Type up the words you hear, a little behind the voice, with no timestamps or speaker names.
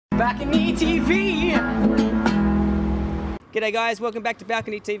BalconyTV. G'day guys, welcome back to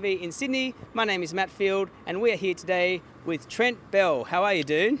Balcony TV in Sydney. My name is Matt Field and we're here today with Trent Bell. How are you,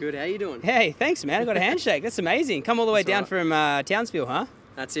 dude? Good, how you doing? Hey, thanks man, I got a handshake. That's amazing. Come all the way down from Townsville, huh?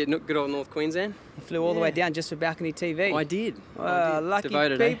 That's it, good old North Queensland. You flew all the way down just for Balcony TV. I did. Lucky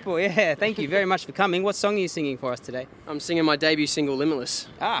Devoted, people. Yeah, thank you very much for coming. What song are you singing for us today? I'm singing my debut single, Limitless.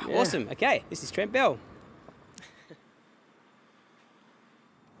 Ah, awesome. Okay, this is Trent Bell.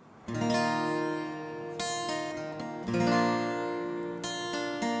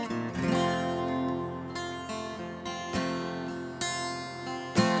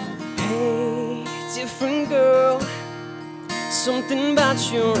 Hey, different girl, something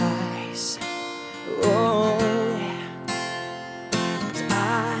about your eyes. Oh,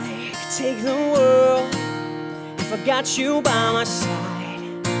 I could take the world if I got you by my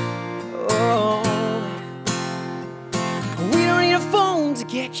side. Oh, we don't need a phone to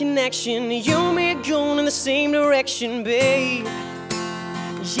get connection. You and me are going in the same direction, babe.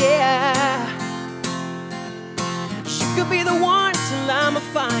 Yeah, you could be the one to light my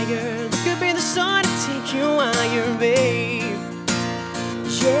fire. You could be the sun to take you higher, babe.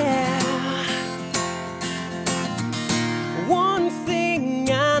 Yeah. One thing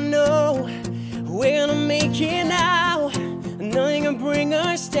I know, we're gonna make it now. Nothing can bring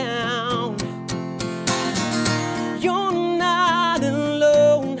us down. You're not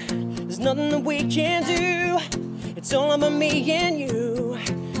alone. There's nothing that we can do. It's all about me and you.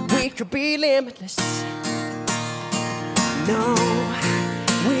 We could be limitless. No,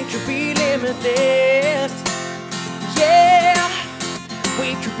 we could be limitless. Yeah,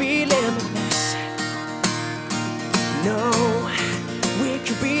 we could be limitless. No, we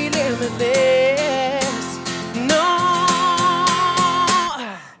could be limitless. No,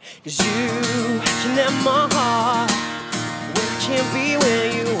 'cause you can have my heart. We can't be where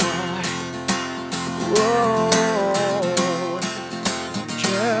you are. Whoa,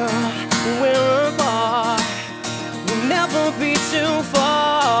 girl, we're apart. We'll never be too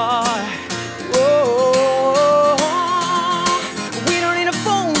far. Whoa, we don't need a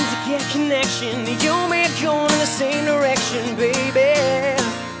phone to get connection. You and me are going in the same direction, baby.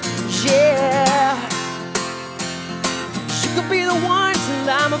 Yeah, you could be the one to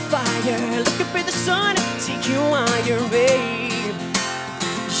light my fire. Look up at the sun and take you higher, babe.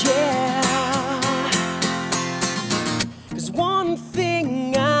 Yeah, 'cause one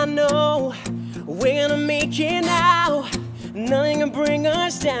thing I know, we're gonna make it now. Nothing can bring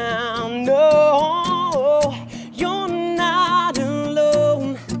us down. No, you're not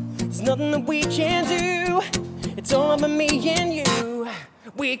alone. There's nothing that we can do. It's all about me and you.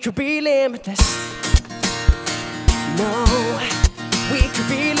 We could be limitless. No, we could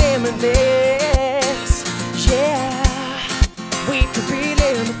be limitless. Yeah, we could be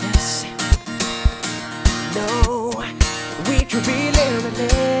limitless. No, we could be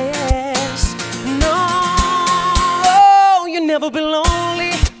limitless. No, you'll never be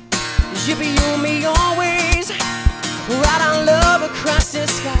lonely. You be you and me always. Write our love across the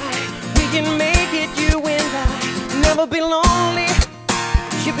sky. We can make it, you and I. Never be lonely.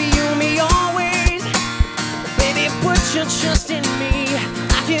 You be you and me always. Baby, put your trust in me.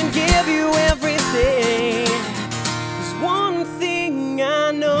 I can give you everything. There's one thing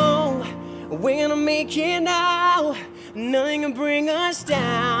I know, we're gonna make it now. Nothing can bring us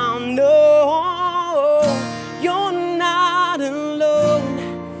down. No, you're not alone.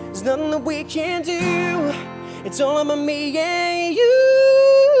 There's nothing that we can do. It's all about me and you.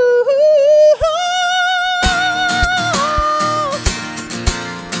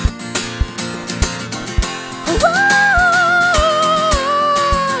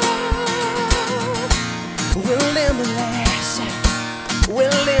 We're limitless.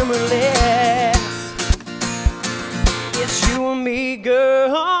 We're limitless. It's you and me,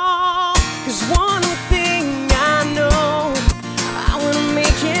 girl. 'Cause one thing I know, I wanna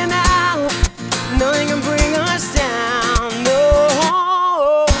make it now. Nothing can bring us down. No,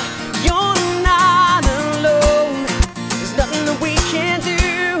 you're not alone. There's nothing that we can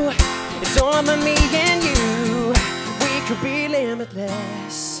do. It's all about me and you. We could be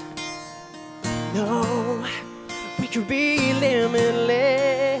limitless. No, we could be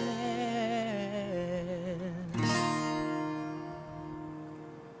limitless.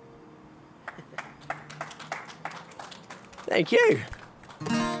 Thank you.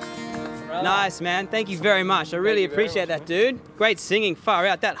 Nice, man. Thank you very much. I really appreciate that, dude. Great singing, far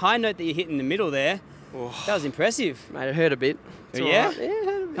out. That high note that you hit in the middle there, that was impressive. Mate, it hurt a bit. It's Yeah? all right. Yeah, it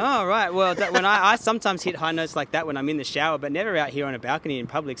hurt a Oh, right. Well, when I sometimes hit high notes like that when I'm in the shower, but never out here on a balcony in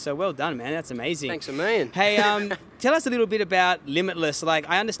public. So well done, man. That's amazing. Thanks a million. Hey, tell us a little bit about Limitless. Like,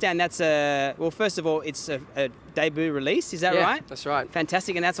 I understand that's well, first of all, it's a debut release. Is that right? That's right.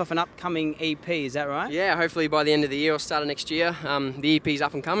 Fantastic. And that's off an upcoming EP. Is that right? Yeah, hopefully by the end of the year or start of next year. The EP's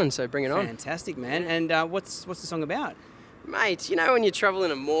up and coming, so bring it on. Fantastic, man. And what's the song about? Mate, you know when you travel in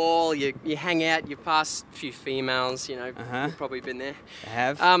a mall, you hang out, you pass a few females, you know, you've probably been there. I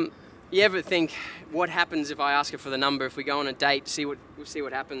have. You ever think, what happens if I ask her for the number, if we go on a date, see what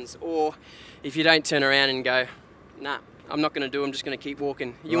happens? Or if you don't turn around and go, nah, I'm not going to do it, I'm just going to keep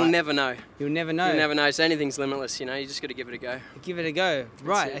walking. You'll never know. You'll never know. You'll never know. So anything's limitless, you know, you just got to give it a go. Give it a go.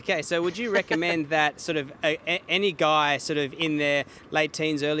 Right, okay. So would you recommend that sort of any guy sort of in their late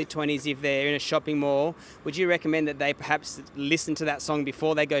teens, early 20s, if they're in a shopping mall, would you recommend that they perhaps listen to that song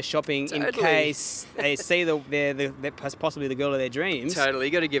before they go shopping in case they see possibly the girl of their dreams? Totally,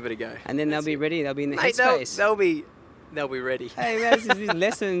 you got to give it a go. And then they'll be ready, they'll be in the headspace. They'll be ready. Hey man, this is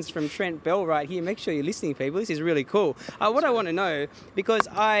lessons from Trent Bell right here. Make sure you're listening, people. This is really cool. What I want to know, because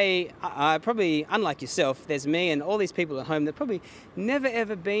I probably, unlike yourself, there's me and all these people at home that probably never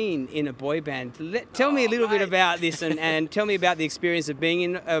ever been in a boy band. Tell me a little bit about this and tell me about the experience of being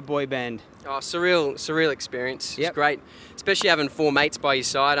in a boy band. Oh, surreal experience. It's great, especially having 4 mates by your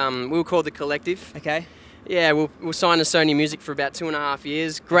side. We were called The Collective. Okay. Yeah, we'll sign to Sony Music for about 2.5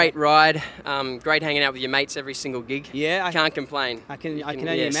 years. Great ride, great hanging out with your mates every single gig. Yeah, I can't complain. I can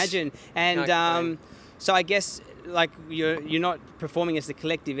only imagine. And so I guess like you're not performing as The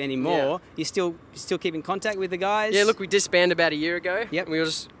Collective anymore. You're still keep in contact with the guys. Yeah, look, we disbanded about a year ago. Yep. We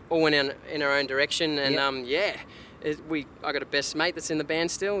just all went in our own direction, and I got a best mate that's in the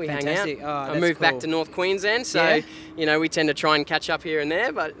band still. We hang out. Oh, I moved back to North Queensland, so you know we tend to try and catch up here and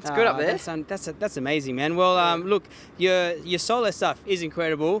there, but it's good up there. That's amazing, man. Well, look, your solo stuff is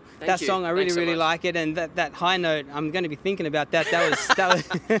incredible. That song, I really like it, and that high note, I'm going to be thinking about that.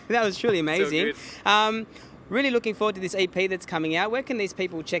 That was truly amazing. Really looking forward to this EP that's coming out. Where can these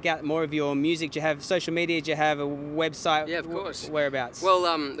people check out more of your music? Do you have social media? Do you have a website? Yeah, of course. Whereabouts? Well,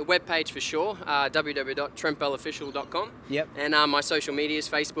 the webpage for sure, www.trentbellofficial.com. Yep. And my social media is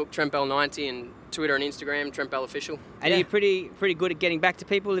Facebook, TrentBell90, and Twitter and Instagram, TrentBellOfficial. And you're pretty good at getting back to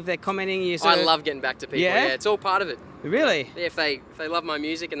people if they're commenting? I love getting back to people, yeah, it's all part of it. Really? Yeah, if they love my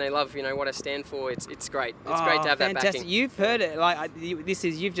music and they love what I stand for, it's great. It's great to have that backing. You've heard it. Like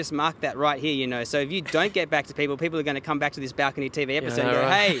you've just marked that right here. You know, so if you don't get back to people are going to come back to this Balcony TV episode and go,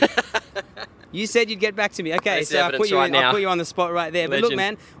 hey, you said you'd get back to me. Okay, so I'll put you on the spot right there. Legend. But look,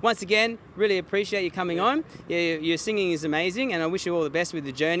 man, once again, really appreciate you coming on. Your singing is amazing, and I wish you all the best with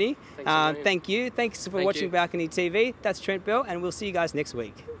the journey. Thank you. Thanks for watching Balcony TV. That's Trent Bell, and we'll see you guys next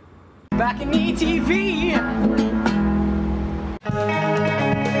week. Balcony TV.